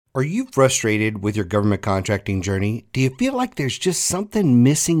Are you frustrated with your government contracting journey? Do you feel like there's just something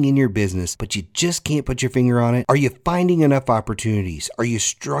missing in your business, but you just can't put your finger on it? Are you finding enough opportunities? Are you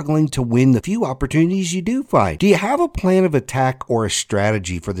struggling to win the few opportunities you do find? Do you have a plan of attack or a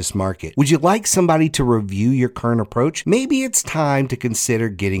strategy for this market? Would you like somebody to review your current approach? Maybe it's time to consider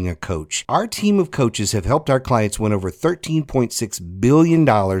getting a coach. Our team of coaches have helped our clients win over $13.6 billion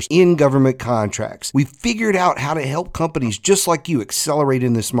in government contracts. We've figured out how to help companies just like you accelerate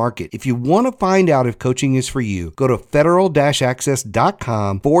in this market. If you want to find out if coaching is for you, go to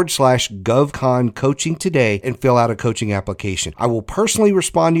federal-access.com/GovCon coaching today and fill out a coaching application. I will personally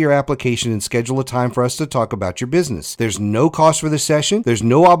respond to your application and schedule a time for us to talk about your business. There's no cost for the session. There's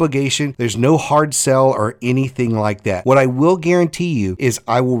no obligation. There's no hard sell or anything like that. What I will guarantee you is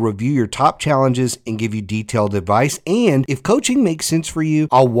I will review your top challenges and give you detailed advice. And if coaching makes sense for you,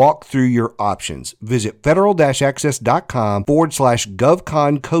 I'll walk through your options. Visit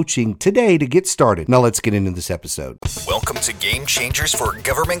federal-access.com/GovCon coaching today to get started. Now let's get into this episode. Welcome to Game Changers for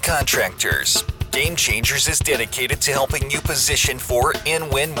Government Contractors. Game Changers is dedicated to helping you position for and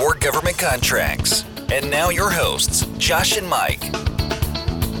win more government contracts. And now your hosts, Josh and Mike.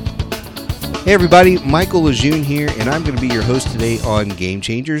 Hey everybody, Michael Lejeune here, and I'm going to be your host today on Game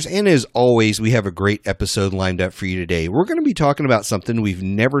Changers. And as always, we have a great episode lined up for you today. We're going to be talking about something we've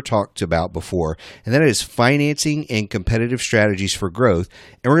never talked about before, and that is financing and competitive strategies for growth.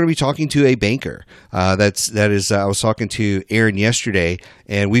 And we're going to be talking to a banker. I was talking to Aaron yesterday,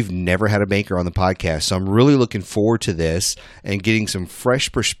 and we've never had a banker on the podcast. So I'm really looking forward to this and getting some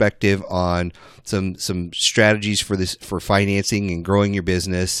fresh perspective on some strategies for financing and growing your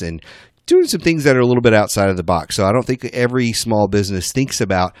business and doing some things that are a little bit outside of the box. So I don't think every small business thinks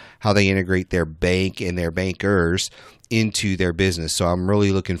about how they integrate their bank and their bankers into their business. So I'm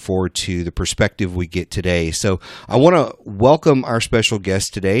really looking forward to the perspective we get today. So I want to welcome our special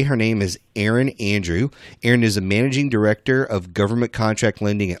guest today. Her name is Erin Andrew. Erin is a managing director of government contract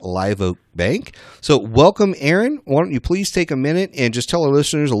lending at Live Oak Bank. So welcome, Erin. Why don't you please take a minute and just tell our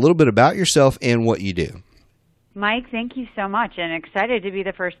listeners a little bit about yourself and what you do. Mike, thank you so much, and excited to be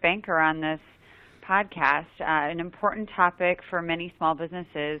the first banker on this podcast. An important topic for many small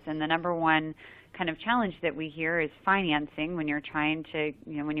businesses, and the number one kind of challenge that we hear is financing when you're trying to,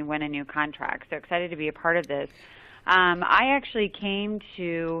 when you win a new contract. So excited to be a part of this. I actually came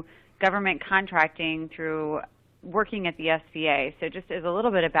to government contracting through working at the SBA. So just as a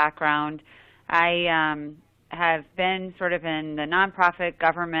little bit of background, I have been sort of in the nonprofit,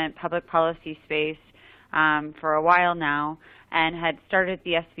 government, public policy space for a while now, and had started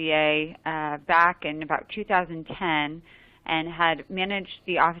the SBA back in about 2010 and had managed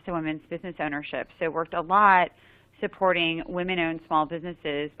the Office of Women's Business Ownership. So worked a lot supporting women-owned small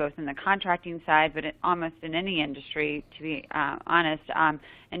businesses, both in the contracting side, but almost in any industry, to be honest,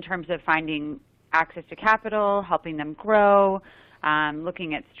 in terms of finding access to capital, helping them grow,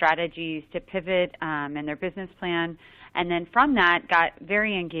 looking at strategies to pivot in their business plan. And then from that, got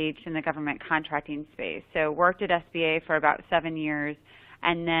very engaged in the government contracting space. So worked at SBA for about 7 years.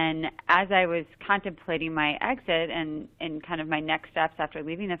 And then as I was contemplating my exit and kind of my next steps after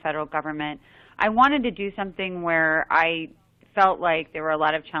leaving the federal government, I wanted to do something where I felt like there were a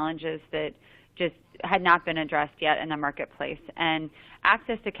lot of challenges that just had not been addressed yet in the marketplace. And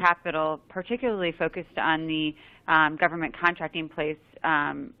access to capital, particularly focused on the government contracting place,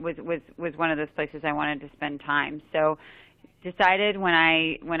 was one of those places I wanted to spend time. So decided when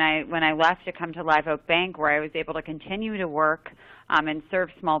I left to come to Live Oak Bank, where I was able to continue to work and serve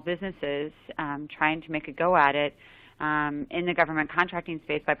small businesses, trying to make a go at it in the government contracting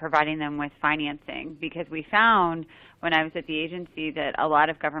space by providing them with financing. Because we found when I was at the agency that a lot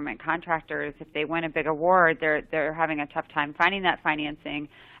of government contractors, if they win a big award, they're having a tough time finding that financing.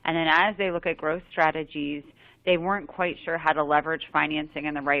 And then as they look at growth strategies, they weren't quite sure how to leverage financing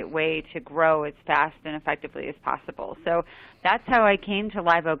in the right way to grow as fast and effectively as possible. So that's how I came to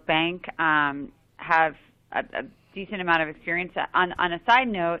Live Oak Bank, have a decent amount of experience. On a side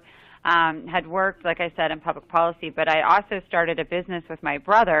note, had worked, like I said, in public policy, but I also started a business with my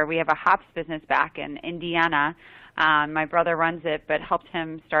brother. We have a hops business back in Indiana. My brother runs it, but helped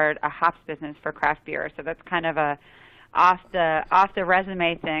him start a hops business for craft beer. So that's kind of a off the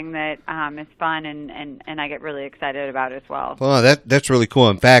resume thing that is fun and I get really excited about as well. Well, that's really cool.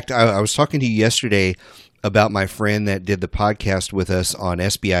 In fact, I was talking to you yesterday about my friend that did the podcast with us on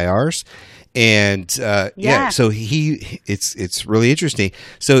SBIRs. And so it's really interesting.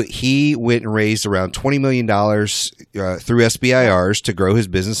 So he went and raised around $20 million through SBIRs to grow his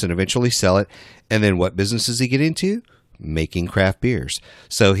business and eventually sell it. And then what business does he get into? making craft beers.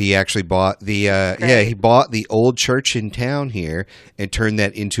 So he actually bought he bought the old church in town here and turned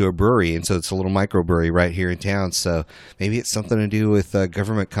that into a brewery. And so it's a little microbrewery right here in town. So maybe it's something to do with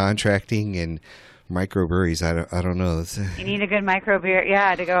government contracting and microbreweries. I don't know. You need a good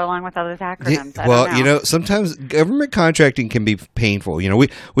microbeer, to go along with all those acronyms. Sometimes government contracting can be painful.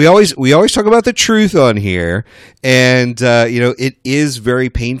 We always talk about the truth on here, and it is very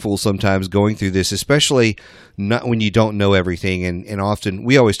painful sometimes going through this, especially not when you don't know everything. And often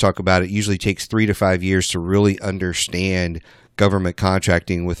we always talk about it. Usually takes 3 to 5 years to really understand government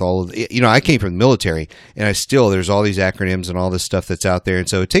contracting with all of I came from the military, and there's all these acronyms and all this stuff that's out there, and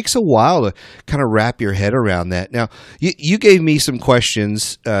so it takes a while to kind of wrap your head around that. Now, you gave me some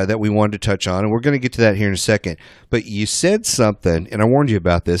questions that we wanted to touch on, and we're going to get to that here in a second, but you said something, and I warned you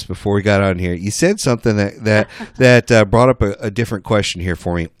about this before we got on here. You said something that brought up a different question here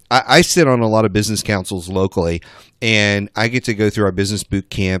for me. I sit on a lot of business councils locally, and I get to go through our business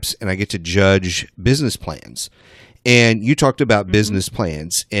boot camps, and I get to judge business plans. And you talked about business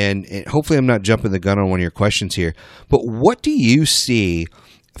plans, and hopefully I'm not jumping the gun on one of your questions here, but what do you see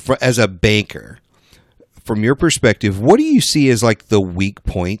as a banker, from your perspective, what do you see as like the weak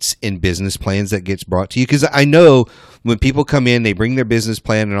points in business plans that gets brought to you? Because I know when people come in, they bring their business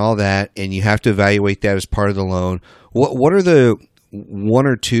plan and all that, and you have to evaluate that as part of the loan. What are the 1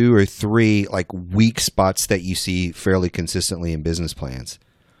 or 2 or 3 like weak spots that you see fairly consistently in business plans?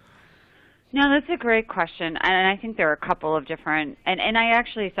 No, that's a great question, and I think there are a couple of different, and I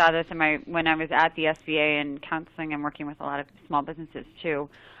actually saw this when I was at the SBA and counseling and working with a lot of small businesses too.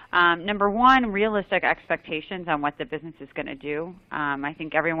 Number one, realistic expectations on what the business is going to do. I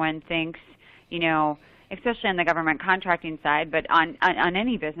think everyone thinks, especially on the government contracting side, but on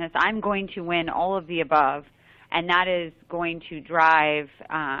any business, I'm going to win all of the above, and that is going to drive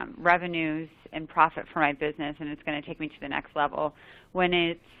revenues and profit for my business, and it's going to take me to the next level.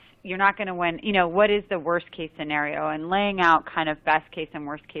 When you're not going to win, what is the worst case scenario, and laying out kind of best case and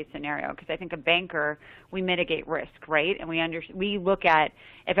worst case scenario. Because I think a banker, we mitigate risk, right? And we look at,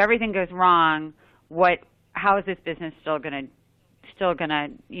 if everything goes wrong, how is this business still going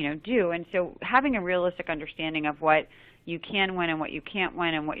to do? And so having a realistic understanding of what you can win and what you can't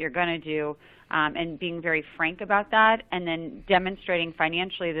win and what you're going to do, and being very frank about that, and then demonstrating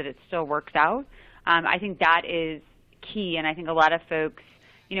financially that it still works out, I think that is key. And I think a lot of folks,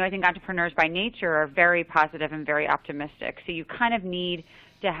 I think entrepreneurs by nature are very positive and very optimistic. So you kind of need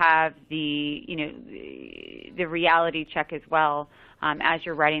to have the reality check as well as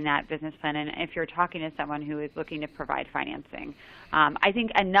you're writing that business plan, and if you're talking to someone who is looking to provide financing. I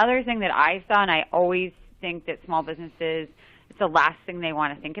think another thing that I saw, and I always think that small businesses, it's the last thing they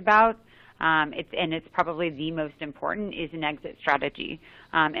want to think about, it's probably the most important, is an exit strategy.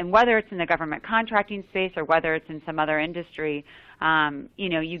 And whether it's in the government contracting space or whether it's in some other industry,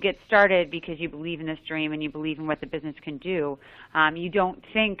 you get started because you believe in this dream and you believe in what the business can do. You don't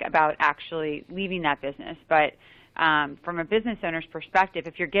think about actually leaving that business. But from a business owner's perspective,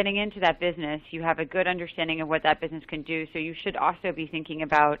 if you're getting into that business, you have a good understanding of what that business can do. So you should also be thinking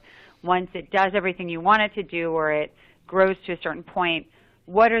about, once it does everything you want it to do or it grows to a certain point,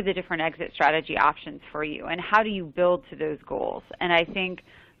 what are the different exit strategy options for you, and how do you build to those goals? And I think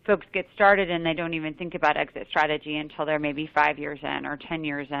folks get started and they don't even think about exit strategy until they're maybe 5 years in or 10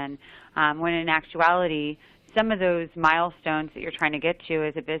 years in, when in actuality, some of those milestones that you're trying to get to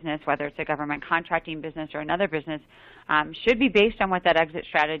as a business, whether it's a government contracting business or another business, should be based on what that exit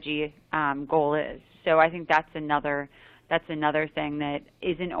strategy goal is. So I think that's another thing that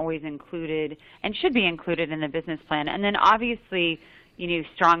isn't always included and should be included in the business plan. And then obviously,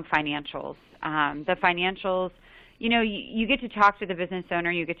 strong financials. The financials, you get to talk to the business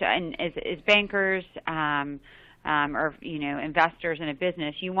owner. You get to, and as bankers or investors in a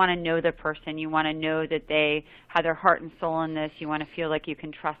business, you want to know the person. You want to know that they have their heart and soul in this. You want to feel like you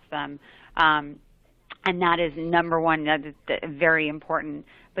can trust them. And that is number one. That is very important.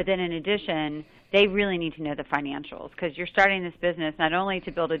 But then in addition, they really need to know the financials, because you're starting this business not only to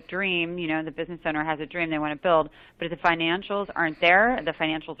build a dream, the business owner has a dream they want to build, but if the financials aren't there, the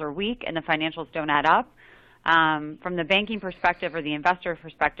financials are weak, and the financials don't add up, from the banking perspective or the investor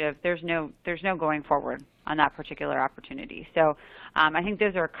perspective, there's no going forward on that particular opportunity. So I think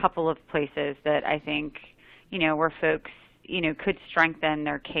those are a couple of places that I think, where folks could strengthen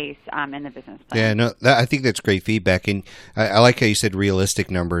their case in the business plan. Yeah, no, I think that's great feedback, and I like how you said realistic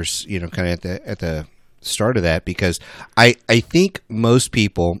numbers. Kind of at the start of that, because I think most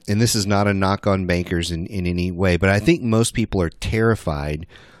people, and this is not a knock on bankers in any way, but I think most people are terrified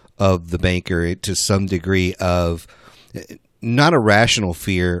of the banker to some degree of not a rational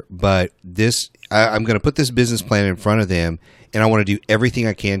fear, but I'm going to put this business plan in front of them, and I want to do everything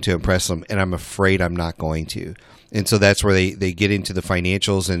I can to impress them, and I'm afraid I'm not going to. And so that's where they get into the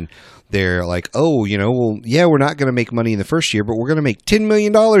financials, and they're like, oh, well, yeah, we're not going to make money in the first year, but we're going to make $10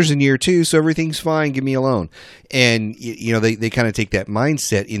 million in year two, so everything's fine. Give me a loan. And, they kind of take that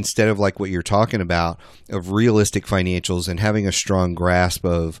mindset instead of like what you're talking about of realistic financials and having a strong grasp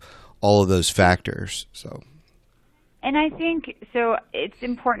of all of those factors. So. And I think, so it's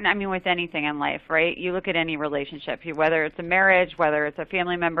important, with anything in life, right? You look at any relationship, whether it's a marriage, whether it's a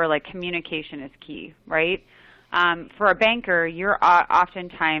family member, like communication is key, right? For a banker, you're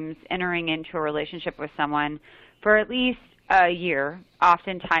oftentimes entering into a relationship with someone for at least a year.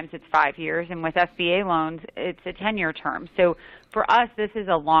 Oftentimes it's 5 years, and with SBA loans, it's a 10-year term. So for us, this is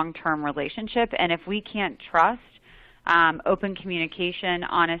a long-term relationship, and if we can't trust open communication,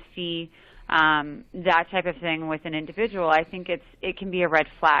 honesty, that type of thing with an individual, I think it can be a red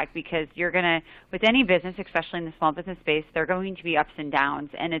flag, because you're going to, with any business, especially in the small business space, there are going to be ups and downs,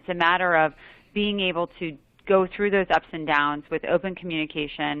 and it's a matter of being able to go through those ups and downs with open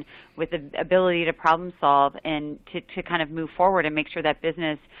communication, with the ability to problem solve, and to kind of move forward and make sure that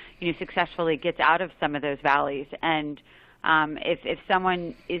business successfully gets out of some of those valleys. And if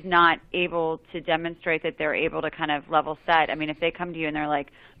someone is not able to demonstrate that they're able to kind of level set, if they come to you and they're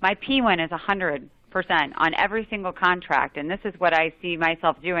like, my P-win is 100% on every single contract, and this is what I see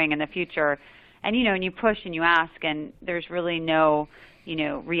myself doing in the future, and and you push and you ask, and there's really no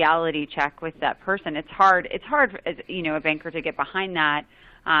reality check with that person. It's hard as a banker to get behind that,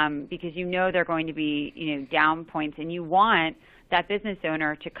 because they're going to be down points, and you want that business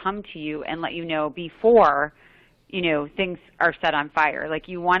owner to come to you and let you know before things are set on fire. Like,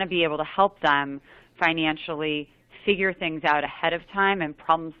 you want to be able to help them financially figure things out ahead of time and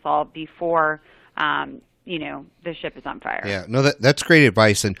problem solve before the ship is on fire. Yeah, no, that's great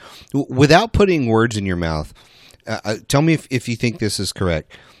advice. And without putting words in your mouth, tell me if you think this is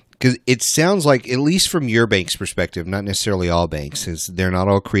correct, because it sounds like, at least from your bank's perspective, not necessarily all banks, since they're not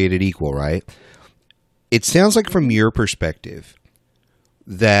all created equal, right? It sounds like from your perspective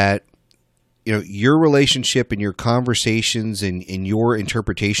that your relationship and your conversations and your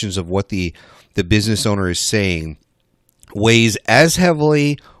interpretations of what the business owner is saying weighs as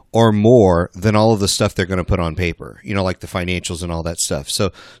heavily or more than all of the stuff they're going to put on paper, like the financials and all that stuff.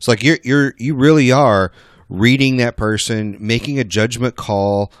 So it's like you really are reading that person, making a judgment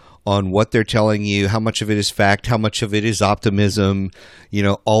call on what they're telling you, how much of it is fact, how much of it is optimism,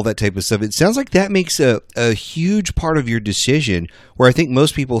 all that type of stuff. It sounds like that makes a huge part of your decision, where I think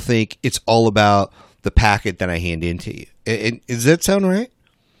most people think it's all about the packet that I hand into you. Does that sound right?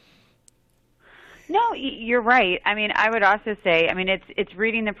 No, you're right. I would also say, it's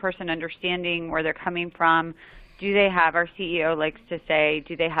reading the person, understanding where they're coming from. Do they have, our CEO likes to say,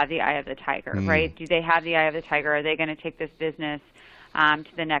 do they have the eye of the tiger, right? Do they have the eye of the tiger? Are they going to take this business to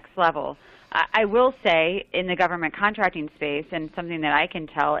the next level? I will say, in the government contracting space, and something that I can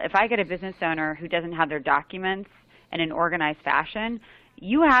tell, if I get a business owner who doesn't have their documents in an organized fashion,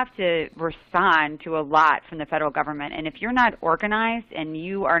 you have to respond to a lot from the federal government. And if you're not organized and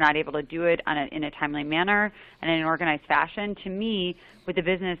you are not able to do it in a timely manner and in an organized fashion, to me, with the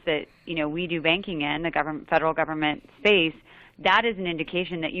business that we do banking in, the federal government space, that is an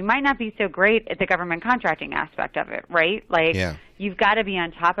indication that you might not be so great at the government contracting aspect of it, right? Like, yeah. You've got to be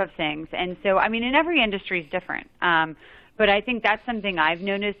on top of things. And so, and every industry is different. But I think that's something I've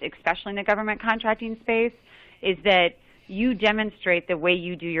noticed, especially in the government contracting space, is that you demonstrate the way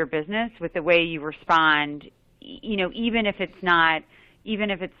you do your business with the way you respond, even if it's not, even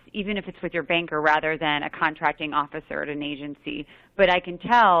if it's with your banker rather than a contracting officer at an agency. But I can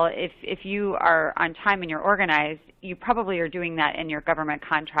tell if you are on time and you're organized, you probably are doing that in your government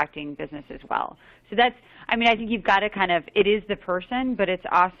contracting business as well. So that's, I think you've got to it is the person, but it's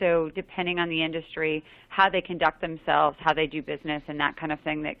also, depending on the industry, how they conduct themselves, how they do business, and that kind of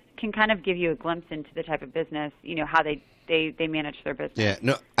thing that can kind of give you a glimpse into the type of business, how they manage their business. Yeah,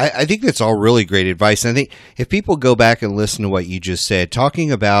 no, I think that's all really great advice. And I think if people go back and listen to what you just said,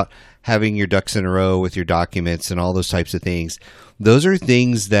 talking about having your ducks in a row with your documents and all those types of things, those are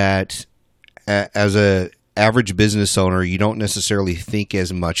things that as a average business owner you don't necessarily think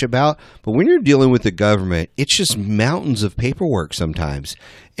as much about. But when you're dealing with the government, it's just mountains of paperwork sometimes.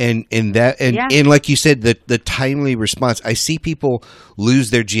 And like you said, the timely response. I see people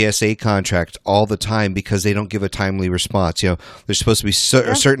lose their GSA contract all the time because they don't give a timely response. There's supposed to be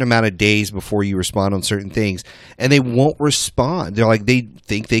a certain amount of days before you respond on certain things, and they won't respond. They're like, they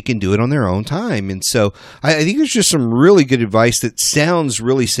think they can do it on their own time. And so I think there's just some really good advice that sounds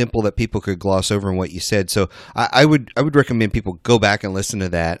really simple that people could gloss over in what you said. So I would recommend people go back and listen to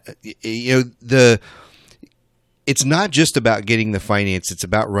that. It's not just about getting the finance; it's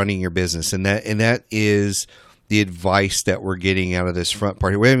about running your business, and that is the advice that we're getting out of this front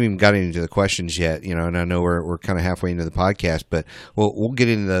part. We haven't even gotten into the questions yet, and I know we're kind of halfway into the podcast, but we'll get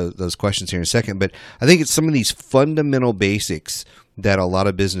into those questions here in a second. But I think it's some of these fundamental basics that a lot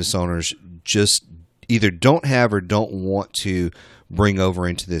of business owners just either don't have or don't want to bring over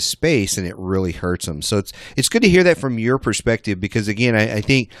into this space, and it really hurts them. So it's good to hear that from your perspective, because again, I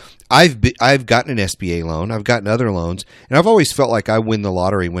think I've gotten an SBA loan, I've gotten other loans, and I've always felt like I win the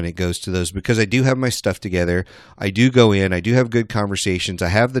lottery when it goes to those, because I do have my stuff together, I do go in, I do have good conversations, I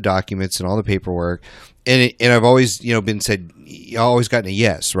have the documents and all the paperwork, and I've always been said, always gotten a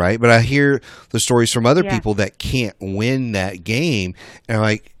yes, right? But I hear the stories from other people that can't win that game, and I'm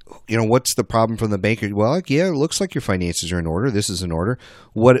like, what's the problem from the banker? Well, it looks like your finances are in order. This is in order.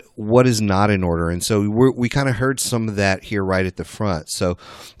 What is not in order? And so we kind of heard some of that here right at the front. So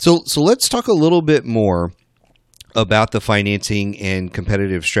let's talk a little bit more about the financing and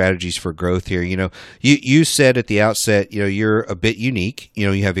competitive strategies for growth here. You said at the outset, you're a bit unique.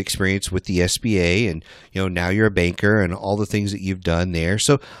 You have experience with the SBA, and now you're a banker and all the things that you've done there.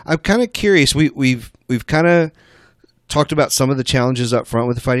 So I'm kind of curious. We've kind of talked about some of the challenges up front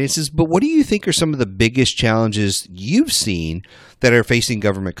with the finances, but what do you think are some of the biggest challenges you've seen that are facing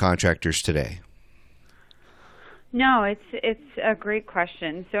government contractors today? No, it's a great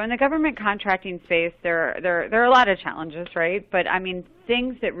question. So in the government contracting space, there are a lot of challenges, right? But I mean,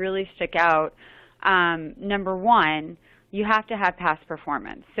 things that really stick out. Number one, you have to have past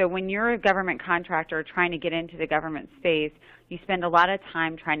performance. So when you're a government contractor trying to get into the government space, you spend a lot of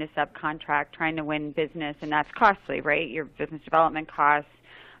time trying to subcontract, trying to win business, and that's costly, right? Your business development costs.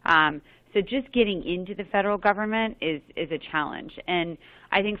 So just getting into the federal government is a challenge. And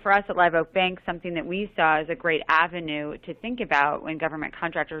I think for us at Live Oak Bank, something that we saw as a great avenue to think about when government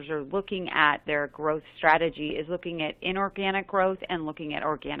contractors are looking at their growth strategy is looking at inorganic growth and looking at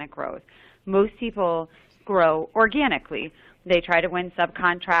organic growth. Most people grow organically. They try to win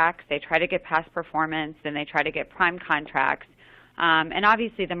subcontracts, they try to get past performance, then they try to get prime contracts. And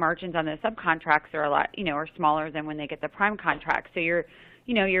obviously the margins on the subcontracts are a lot, are smaller than when they get the prime contracts. So you're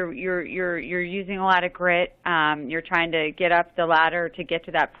using a lot of grit. You're trying to get up the ladder to get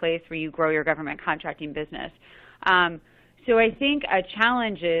to that place where you grow your government contracting business. So I think a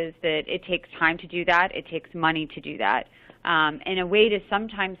challenge is that it takes time to do that. It takes money to do that. And a way to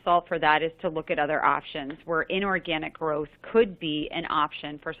sometimes solve for that is to look at other options where inorganic growth could be an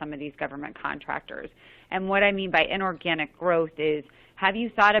option for some of these government contractors. And what I mean by inorganic growth is, have you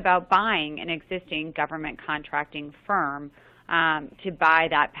thought about buying an existing government contracting firm to buy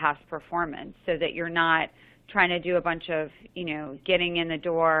that past performance so that you're not trying to do a bunch of, getting in the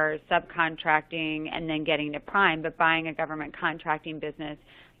door, subcontracting, and then getting to prime, but buying a government contracting business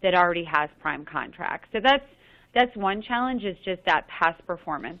that already has prime contracts. So that's one challenge, is just that past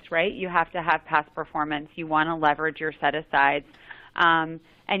performance, right? You have to have past performance. You want to leverage your set-asides, and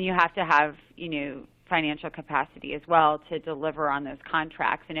you have to have, financial capacity as well to deliver on those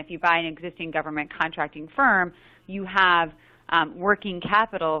contracts. And if you buy an existing government contracting firm, you have working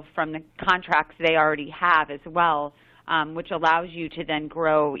capital from the contracts they already have as well, which allows you to then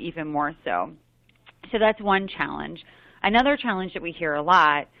grow even more so. So that's one challenge. Another challenge that we hear a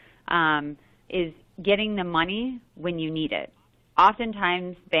lot is getting the money when you need it.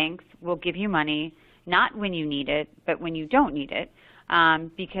 Oftentimes banks will give you money not when you need it, but when you don't need it,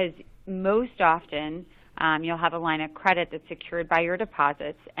 because most often you'll have a line of credit that's secured by your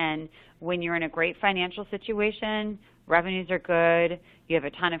deposits, and when you're in a great financial situation, revenues are good, you have a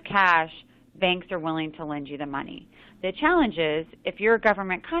ton of cash, banks are willing to lend you the money. The challenge is, if you're a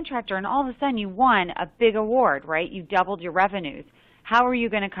government contractor and all of a sudden you won a big award, right? You doubled your revenues. How are you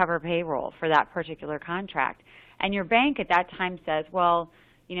going to cover payroll for that particular contract? And your bank at that time says, well,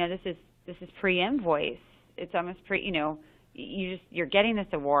 this is pre-invoice. It's almost you're getting this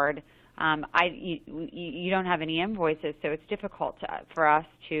award. You don't have any invoices, so it's difficult for us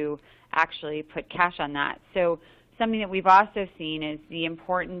to actually put cash on that. So something that we've also seen is the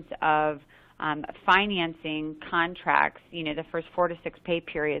importance of financing contracts, the first 4 to 6 pay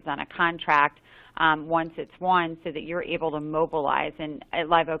periods on a contract once it's won, so that you're able to mobilize. And at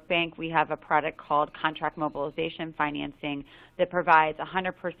Live Oak Bank, we have a product called Contract Mobilization Financing that provides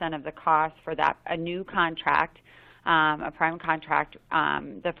 100% of the cost for a new contract, a prime contract,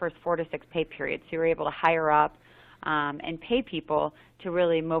 the first 4 to 6 pay periods. So you're able to hire up and pay people to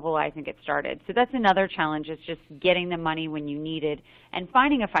really mobilize and get started. So that's another challenge, is just getting the money when you need it and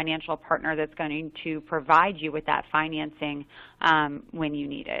finding a financial partner that's going to provide you with that financing when you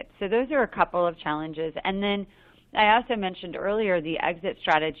need it. So those are a couple of challenges. And then I also mentioned earlier the exit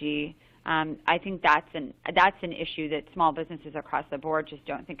strategy. I think that's an issue that small businesses across the board just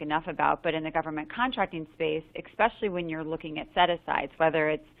don't think enough about. But in the government contracting space, especially when you're looking at set-asides, whether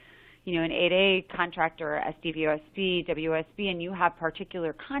it's an 8A contractor, SDVOSB, WSB, and you have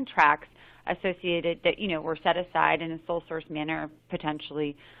particular contracts associated that were set aside in a sole source manner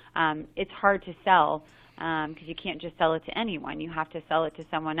potentially, it's hard to sell because you can't just sell it to anyone. You have to sell it to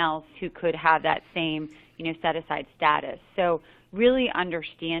someone else who could have that same set aside status. So really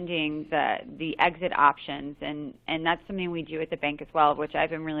understanding the exit options, and that's something we do at the bank as well, which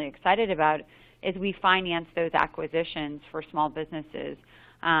I've been really excited about, is we finance those acquisitions for small businesses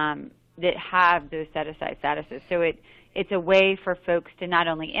that have those set-aside statuses. So it's a way for folks to not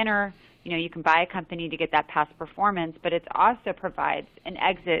only enter, you can buy a company to get that past performance, but it also provides an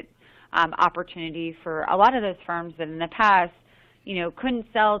exit opportunity for a lot of those firms that in the past, couldn't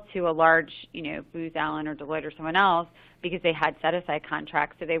sell to a large, Booz Allen or Deloitte or someone else because they had set-aside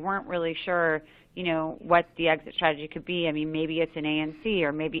contracts, so they weren't really sure what the exit strategy could be. I mean, maybe it's an ANC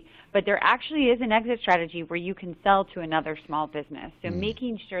or but there actually is an exit strategy where you can sell to another small business. So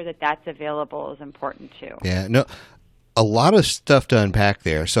making sure that that's available is important too. Yeah, no, a lot of stuff to unpack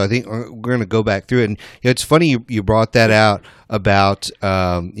there. So I think we're going to go back through it. And it's funny you brought that out about,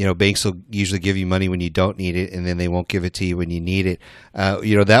 banks will usually give you money when you don't need it, and then they won't give it to you when you need it.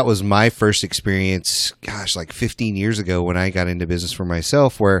 That was my first experience, like 15 years ago when I got into business for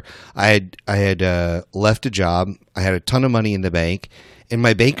myself, where I had left a job. I had a ton of money in the bank. And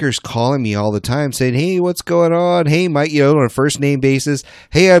my banker's calling me all the time saying, hey, what's going on? Hey, Mike, on a first name basis.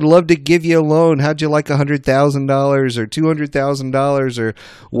 Hey, I'd love to give you a loan. How'd you like $100,000 or $200,000 or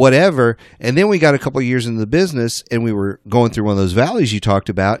whatever? And then we got a couple of years into the business and we were going through one of those valleys you talked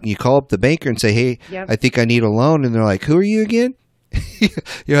about. And you call up the banker and say, hey, yep, I think I need a loan. And they're like, who are you again?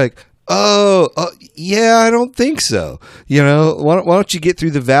 You're like, Oh, yeah, I don't think so. Why don't you get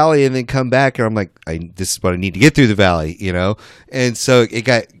through the valley and then come back? And I'm like, this is what I need to get through the valley, And so it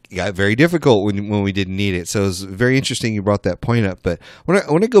got very difficult when we didn't need it. So it was very interesting you brought that point up. But I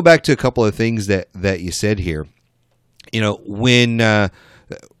want to go back to a couple of things that you said here. When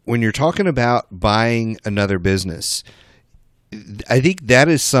you're talking about buying another business, I think that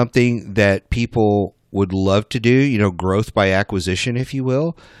is something that people would love to do, growth by acquisition, if you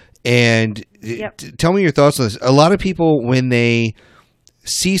will. And yep, tell me your thoughts on this. A lot of people, when they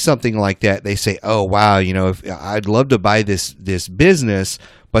see something like that, they say, oh, wow, if I'd love to buy this business,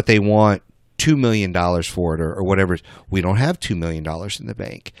 but they want $2 million for it or whatever. We don't have $2 million in the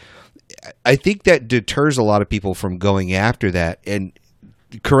bank. I think that deters a lot of people from going after that. And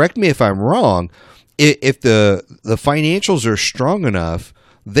correct me if I'm wrong, if the financials are strong enough,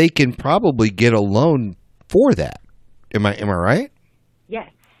 they can probably get a loan for that. Am I right?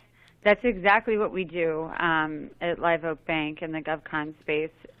 Yes. That's exactly what we do at Live Oak Bank in the GovCon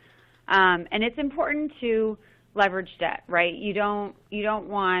space, and it's important to leverage debt, right? You don't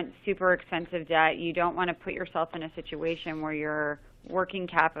want super expensive debt. You don't want to put yourself in a situation where your working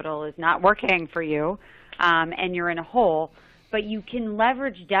capital is not working for you, and you're in a hole. But you can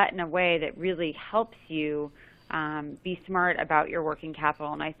leverage debt in a way that really helps you be smart about your working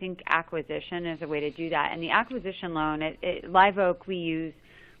capital, and I think acquisition is a way to do that. And the acquisition loan at Live Oak,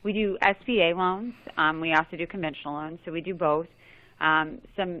 we do SBA loans. We also do conventional loans, so we do both.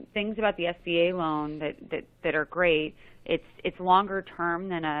 Some things about the SBA loan that are great. It's longer term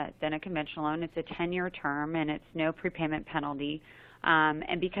than a conventional loan. It's a 10-year term, and it's no prepayment penalty.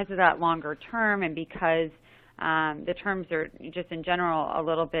 And because of that longer term, and because the terms are just in general a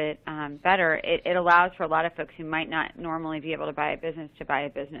little bit better, it allows for a lot of folks who might not normally be able to buy a business to buy a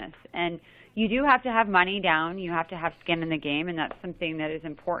business. And you do have to have money down. You have to have skin in the game, and that's something that is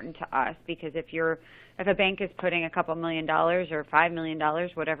important to us, because if a bank is putting a couple $1 million or $5 million,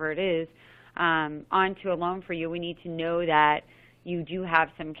 whatever it is, onto a loan for you, we need to know that you do have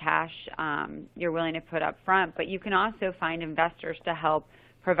some cash you're willing to put up front, but you can also find investors to help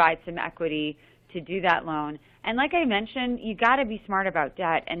provide some equity to do that loan. And like I mentioned, you got to be smart about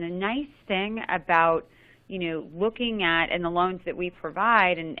debt. And the nice thing about looking at and the loans that we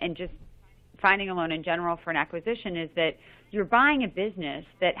provide and just finding a loan in general for an acquisition is that you're buying a business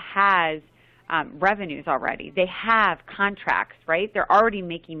that has revenues already. They have contracts, right? They're already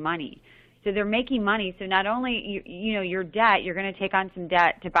making money. So they're making money. So not only, your debt, you're going to take on some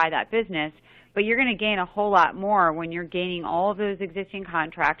debt to buy that business, but you're going to gain a whole lot more when you're gaining all of those existing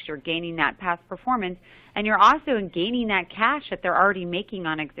contracts, you're gaining that past performance, and you're also gaining that cash that they're already making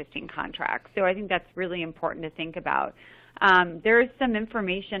on existing contracts. So I think that's really important to think about. There is some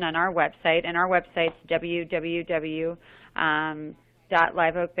information on our website, and our website's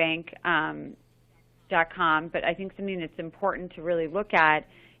www.liveoakbank.com, but I think something that's important to really look at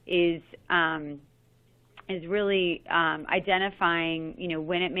is really identifying,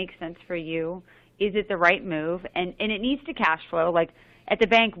 when it makes sense for you. Is it the right move? And it needs to cash flow. Like at the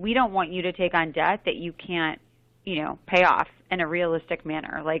bank, we don't want you to take on debt that you can't, pay off in a realistic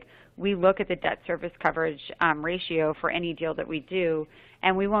manner. Like we look at the debt service coverage ratio for any deal that we do,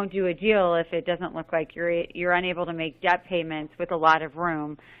 and we won't do a deal if it doesn't look like you're unable to make debt payments with a lot of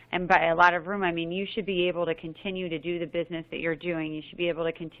room. And by a lot of room, I mean you should be able to continue to do the business that you're doing. You should be able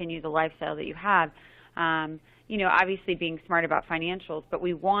to continue the lifestyle that you have. Obviously being smart about financials, but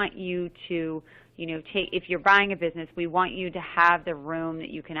we want you to, if you're buying a business, we want you to have the room that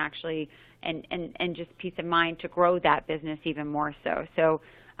you can actually, and just peace of mind to grow that business even more so. So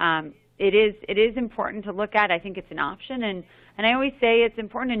it is important to look at. I think it's an option, and I always say it's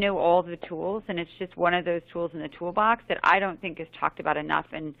important to know all the tools, and it's just one of those tools in the toolbox that I don't think is talked about enough.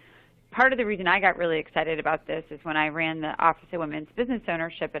 And part of the reason I got really excited about this is when I ran the Office of Women's Business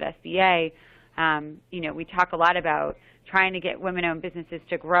Ownership at SBA. We talk a lot about trying to get women-owned businesses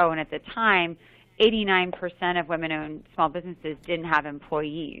to grow, and at the time, 89% of women-owned small businesses didn't have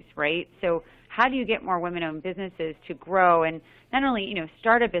employees, right? So how do you get more women-owned businesses to grow and not only,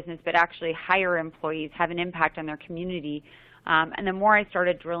 start a business, but actually hire employees, have an impact on their community? And the more I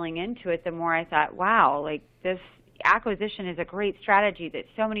started drilling into it, the more I thought, wow, like this acquisition is a great strategy that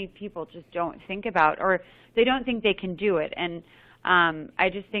so many people just don't think about, or they don't think they can do it. And I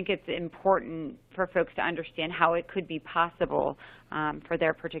just think it's important for folks to understand how it could be possible for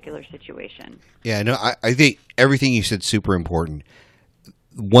their particular situation. Yeah, no, I think everything you said is super important.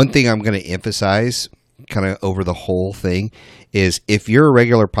 One thing I'm going to emphasize kind of over the whole thing is if you're a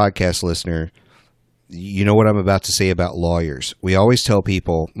regular podcast listener, you know what I'm about to say about lawyers. We always tell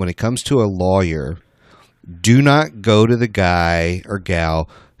people when it comes to a lawyer, do not go to the guy or gal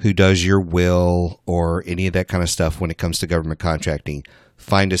who does your will or any of that kind of stuff when it comes to government contracting.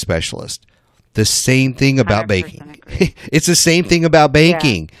 Find a specialist. The same thing about banking. It's the same thing about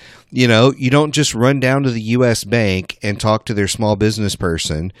banking. Yeah. You don't just run down to the U.S. Bank and talk to their small business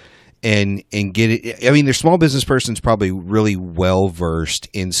person and get it. I mean, their small business person's probably really well-versed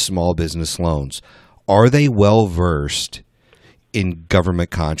in small business loans. Are they well-versed in government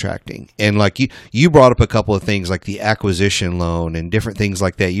contracting? And like you brought up a couple of things like the acquisition loan and different things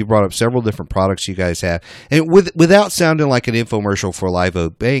like that. You brought up several different products you guys have, and without sounding like an infomercial for Live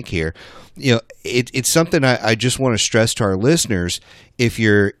Oak Bank here, it's something I just want to stress to our listeners. If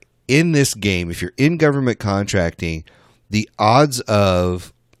you're in this game, if you're in government contracting, the odds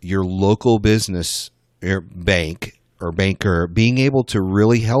of your local business or bank or banker being able to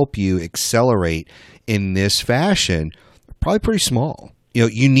really help you accelerate in this fashion probably pretty small.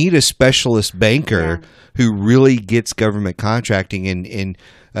 You need a specialist banker who really gets government contracting, and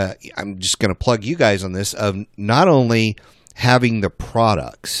I'm just going to plug you guys on this, of not only having the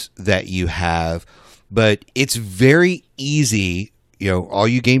products that you have, but it's very easy, all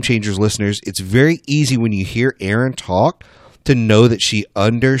you Game Changers listeners, it's very easy when you hear Erin talk to know that she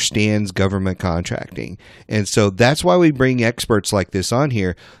understands government contracting. And so that's why we bring experts like this on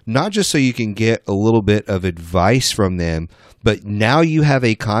here, not just so you can get a little bit of advice from them, but now you have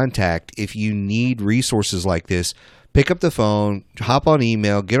a contact. If you need resources like this, pick up the phone, hop on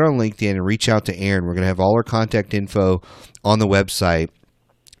email, get on LinkedIn, and reach out to Erin. We're going to have all her contact info on the website,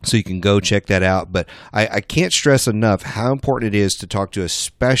 so you can go check that out. But I can't stress enough how important it is to talk to a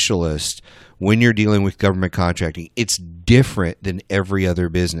specialist when you're dealing with government contracting. It's different than every other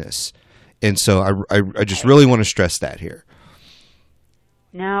business. And so I just really want to stress that here.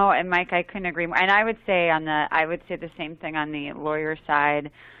 No, and Mike, I couldn't agree more. And I would say the same thing on the lawyer side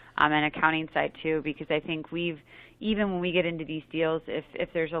and accounting side too, because I think even when we get into these deals,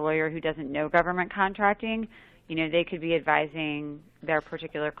 if there's a lawyer who doesn't know government contracting, they could be advising their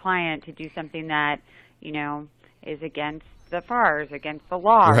particular client to do something that, is against the FARs, against the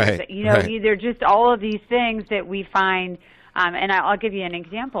law. Right, They're just all of these things that we find. And I'll give you an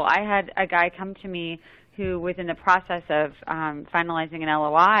example. I had a guy come to me who was in the process of finalizing an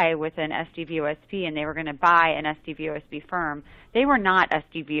LOI with an SDVOSB, and they were going to buy an SDVOSB firm. They were not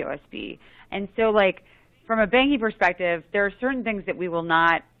SDVOSB. And so, from a banking perspective, there are certain things that we will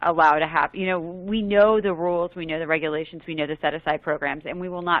not allow to happen. We know the rules, we know the regulations, we know the set-aside programs, and we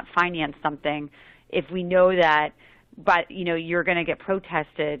will not finance something if we know that but you're going to get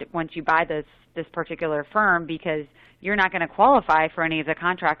protested once you buy this particular firm because you're not going to qualify for any of the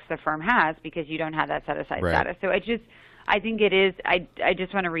contracts the firm has because you don't have that set-aside status. So I think it is, I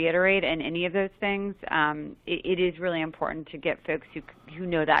just want to reiterate, in any of those things, it is really important to get folks who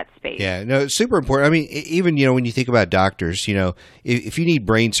know that space. Yeah, no, it's super important. I mean, even, when you think about doctors, if you need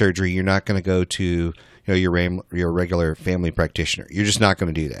brain surgery, you're not going to go to, your regular family practitioner. You're just not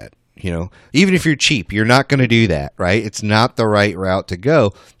going to do that. Even if you're cheap, you're not going to do that, right? It's not the right route to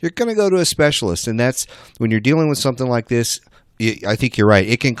go. You're going to go to a specialist. And that's when you're dealing with something like this, I think you're right.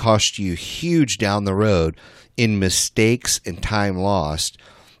 It can cost you huge down the road in mistakes and time lost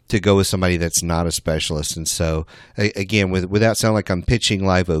to go with somebody that's not a specialist. And so, again, without sounding like I'm pitching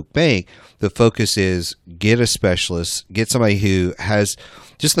Live Oak Bank, the focus is get a specialist, get somebody who has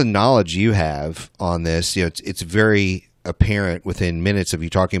just the knowledge you have on this. It's very apparent within minutes of you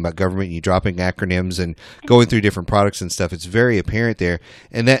talking about government, you dropping acronyms and going through different products and stuff. It's very apparent there.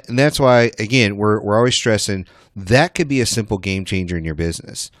 And that's why, again, we're always stressing that could be a simple game changer in your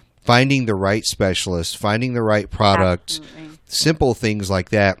business. Finding the right specialist, finding the right product, simple things like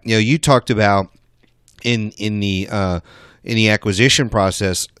that. You talked about in the acquisition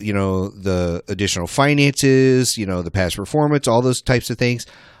process, the additional finances, the past performance, all those types of things.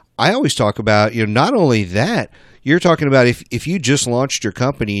 I always talk about, not only that, you're talking about if you just launched your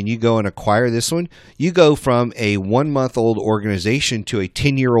company and you go and acquire this one, you go from a 1-month-old organization to a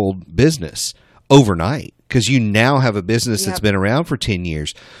 10-year-old business overnight because you now have a business that's been around for 10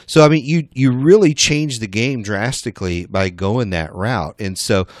 years. So, I mean, you really change the game drastically by going that route. And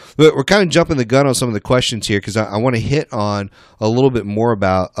so we're kind of jumping the gun on some of the questions here because I want to hit on a little bit more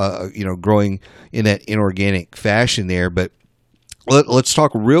about, growing in that inorganic fashion there. But let's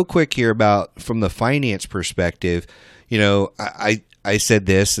talk real quick here about from the finance perspective. I said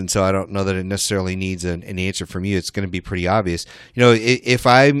this, and so I don't know that it necessarily needs an answer from you. It's going to be pretty obvious. If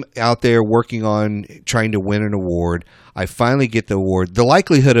I'm out there working on trying to win an award, I finally get the award, the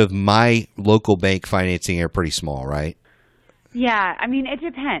likelihood of my local bank financing are pretty small, right? Yeah, I mean, it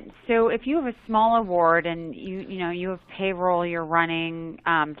depends. So if you have a small award and you have payroll you're running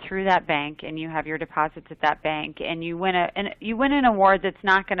through that bank and you have your deposits at that bank and you win an award that's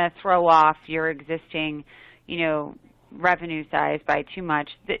not going to throw off your existing, revenue size by too much,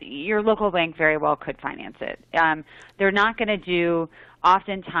 your local bank very well could finance it. They're not going to do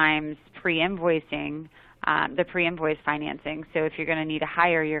oftentimes pre-invoicing, the pre-invoice financing. So if you're going to need a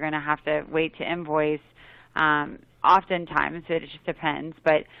hire, you're going to have to wait to invoice. Oftentimes, it just depends.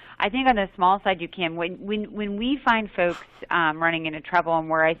 But I think on the small side, you can. When we find folks running into trouble, and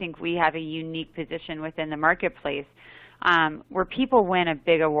where I think we have a unique position within the marketplace, where people win a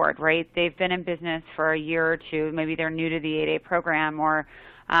big award, right? They've been in business for a year or two. Maybe they're new to the 8A program, or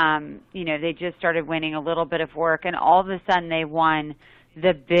they just started winning a little bit of work, and all of a sudden they won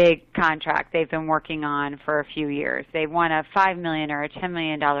the big contract they've been working on for a few years. They won a $5 million or a $10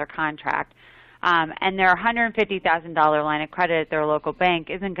 million contract. And their $150,000 line of credit at their local bank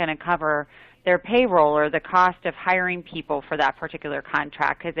isn't going to cover their payroll or the cost of hiring people for that particular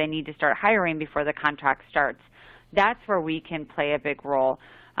contract because they need to start hiring before the contract starts. That's where we can play a big role.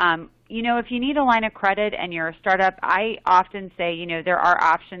 If you need a line of credit and you're a startup, I often say, there are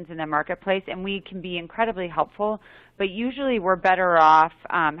options in the marketplace and we can be incredibly helpful, but usually we're better off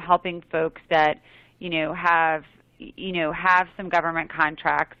helping folks that, have some government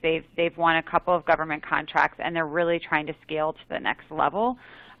contracts. They've won a couple of government contracts, and they're really trying to scale to the next level.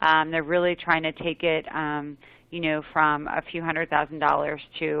 They're really trying to take it, from a few $100,000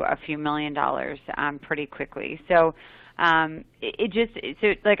 to a few $1 million pretty quickly. So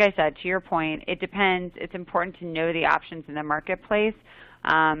like I said, to your point, it depends. It's important to know the options in the marketplace.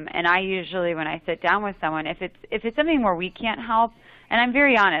 And I usually, when I sit down with someone, if it's something where we can't help, and I'm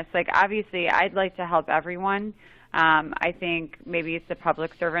very honest, like obviously I'd like to help everyone. I think maybe it's the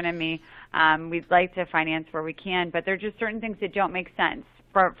public servant in me. We'd like to finance where we can, but there are just certain things that don't make sense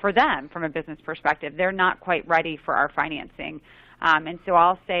for them from a business perspective. They're not quite ready for our financing. And so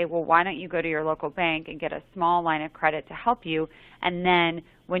I'll say, well, why don't you go to your local bank and get a small line of credit to help you, and then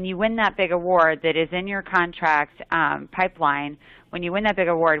when you win that big award that is in your contract pipeline, when you win that big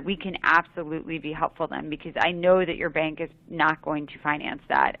award, we can absolutely be helpful then because I know that your bank is not going to finance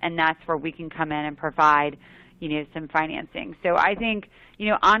that, and that's where we can come in and provide some financing. So I think,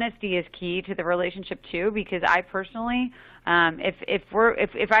 honesty is key to the relationship too, because I personally,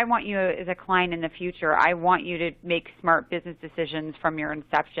 if I want you as a client in the future, I want you to make smart business decisions from your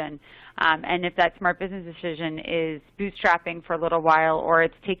inception. And if that smart business decision is bootstrapping for a little while, or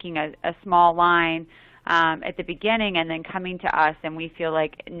it's taking a small line at the beginning and then coming to us and we feel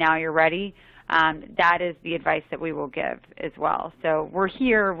like now you're ready, that is the advice that we will give as well. So we're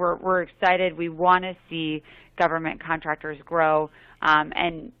here. We're excited. We want to see government contractors grow,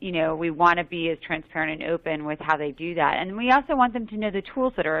 and we want to be as transparent and open with how they do that. And we also want them to know the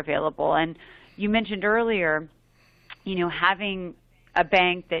tools that are available. And you mentioned earlier, having a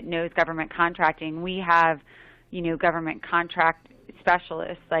bank that knows government contracting. We have, government contract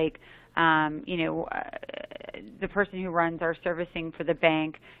specialists like, the person who runs our servicing for the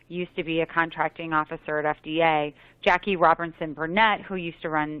bank used to be a contracting officer at FDA. Jackie Robinson Burnett, who used to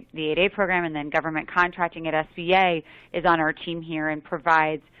run the 8A program and then government contracting at SBA, is on our team here and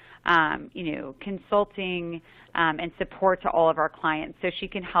provides, consulting and support to all of our clients. So she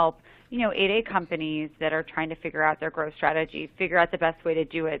can help, 8A companies that are trying to figure out their growth strategy, figure out the best way to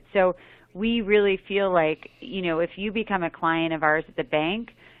do it. So we really feel like, if you become a client of ours at the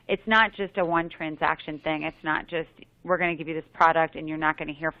bank, it's not just a one transaction thing. It's not just we're going to give you this product and you're not going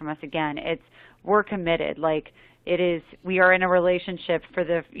to hear from us again. It's we're committed. Like it is, we are in a relationship for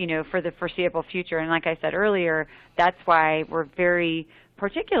the for the foreseeable future. And like I said earlier, that's why we're very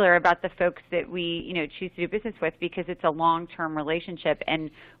particular about the folks that we choose to do business with, because it's a long-term relationship,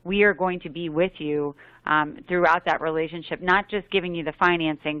 and we are going to be with you throughout that relationship, not just giving you the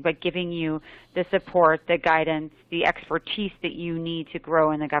financing, but giving you the support, the guidance, the expertise that you need to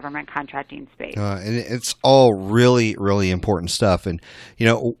grow in the government contracting space. And it's all really, really important stuff. And,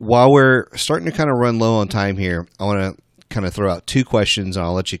 while we're starting to kind of run low on time here, I want to kind of throw out two questions, and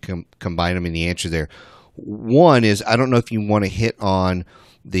I'll let you combine them in the answer there. One is, I don't know if you want to hit on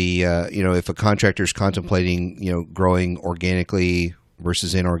the, if a contractor is contemplating, growing organically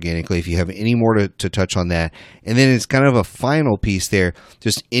versus inorganically, if you have any more to touch on that. And then it's kind of a final piece there,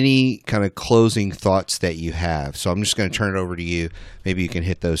 just any kind of closing thoughts that you have. So I'm just going to turn it over to you. Maybe you can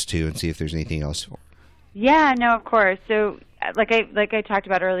hit those two and see if there's anything else. Yeah, no, of course. So like I talked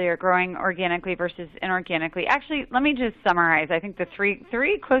about earlier, growing organically versus inorganically. Actually, let me just summarize. I think the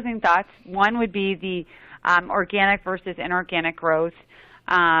three closing thoughts. One would be the organic versus inorganic growth.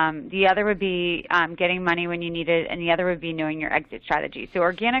 The other would be getting money when you need it, and the other would be knowing your exit strategy. So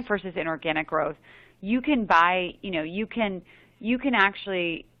organic versus inorganic growth. You can buy, you can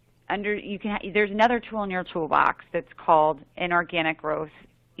actually there's another tool in your toolbox that's called inorganic growth.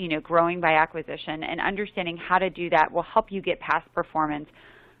 Growing by acquisition, and understanding how to do that will help you get past performance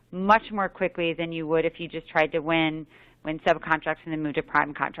much more quickly than you would if you just tried to win subcontracts and then move to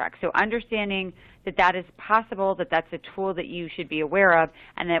prime contracts. So understanding that is possible, that's a tool that you should be aware of,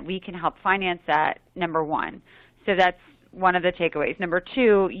 and that we can help finance that, number one. So that's one of the takeaways. Number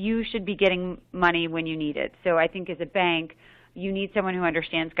two, you should be getting money when you need it. So I think as a bank, you need someone who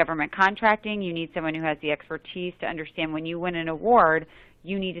understands government contracting. You need someone who has the expertise to understand when you win an award,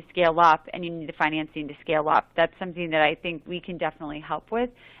 you need to scale up, and you need the financing to scale up. That's something that I think we can definitely help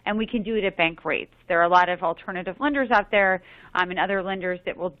with, and we can do it at bank rates. There are a lot of alternative lenders out there, and other lenders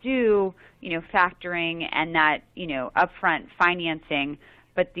that will do, factoring and that, upfront financing,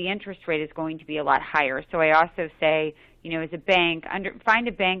 but the interest rate is going to be a lot higher. So I also say, as a bank, find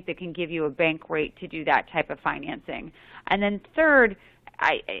a bank that can give you a bank rate to do that type of financing. And then third,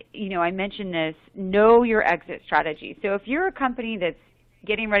 I mentioned this, know your exit strategy. So if you're a company that's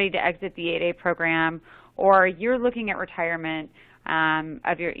getting ready to exit the 8A program, or you're looking at retirement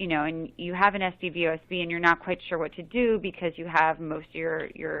of your, and you have an SDVOSB and you're not quite sure what to do because you have most of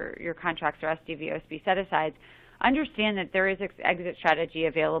your contracts or SDVOSB set-asides, understand that there is an exit strategy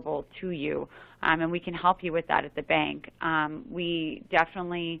available to you, and we can help you with that at the bank. We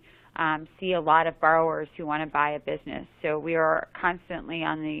definitely see a lot of borrowers who want to buy a business, so we are constantly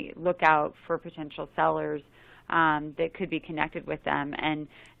on the lookout for potential sellers that could be connected with them, and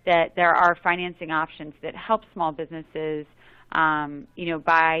that there are financing options that help small businesses,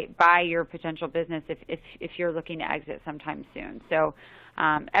 buy your potential business if you're looking to exit sometime soon. So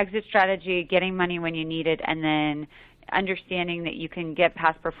exit strategy, getting money when you need it, and then understanding that you can get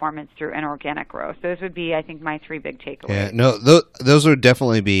past performance through inorganic growth. Those would be, I think, my three big takeaways. Yeah, no, those would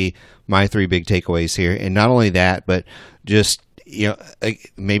definitely be my three big takeaways here. And not only that, but just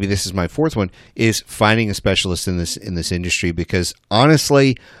maybe this is my fourth one, is finding a specialist in this industry, because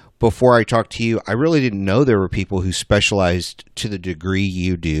honestly, before I talked to you, I really didn't know there were people who specialized to the degree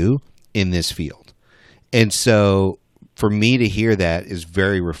you do in this field. And so for me to hear that is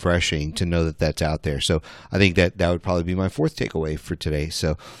very refreshing to know that that's out there. So I think that would probably be my fourth takeaway for today.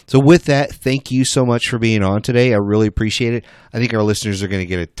 So with that, thank you so much for being on today. I really appreciate it. I think our listeners are going to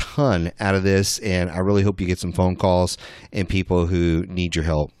get a ton out of this, and I really hope you get some phone calls and people who need your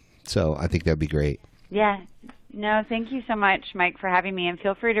help. So I think that'd be great. Yeah. No, thank you so much, Mike, for having me. And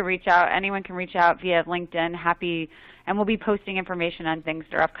feel free to reach out. Anyone can reach out via LinkedIn. And we'll be posting information on things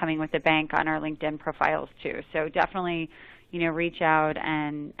that are upcoming with the bank on our LinkedIn profiles too. So definitely, reach out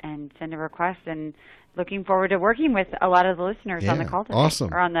and send a request. And looking forward to working with a lot of the listeners on the call today,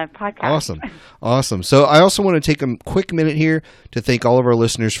 or on the podcast. Awesome. So I also want to take a quick minute here to thank all of our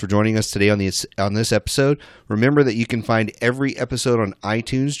listeners for joining us today on this episode. Remember that you can find every episode on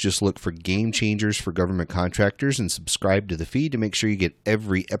iTunes. Just look for Game Changers for Government Contractors and subscribe to the feed to make sure you get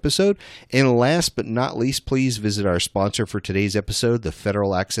every episode. And last but not least, please visit our sponsor for today's episode, the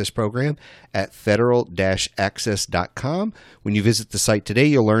Federal Access Program, at federal-access.com. When you visit the site today,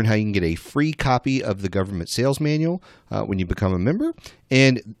 you'll learn how you can get a free copy of the Government Sales Manual when you become a member.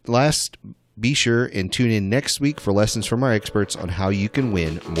 And last, be sure and tune in next week for lessons from our experts on how you can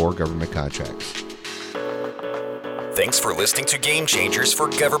win more government contracts. Thanks for listening to Game Changers for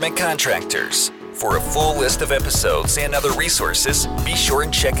Government Contractors. For a full list of episodes and other resources, be sure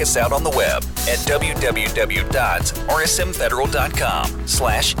and check us out on the web at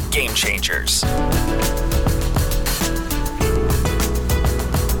www.rsmfederal.com/gamechangers.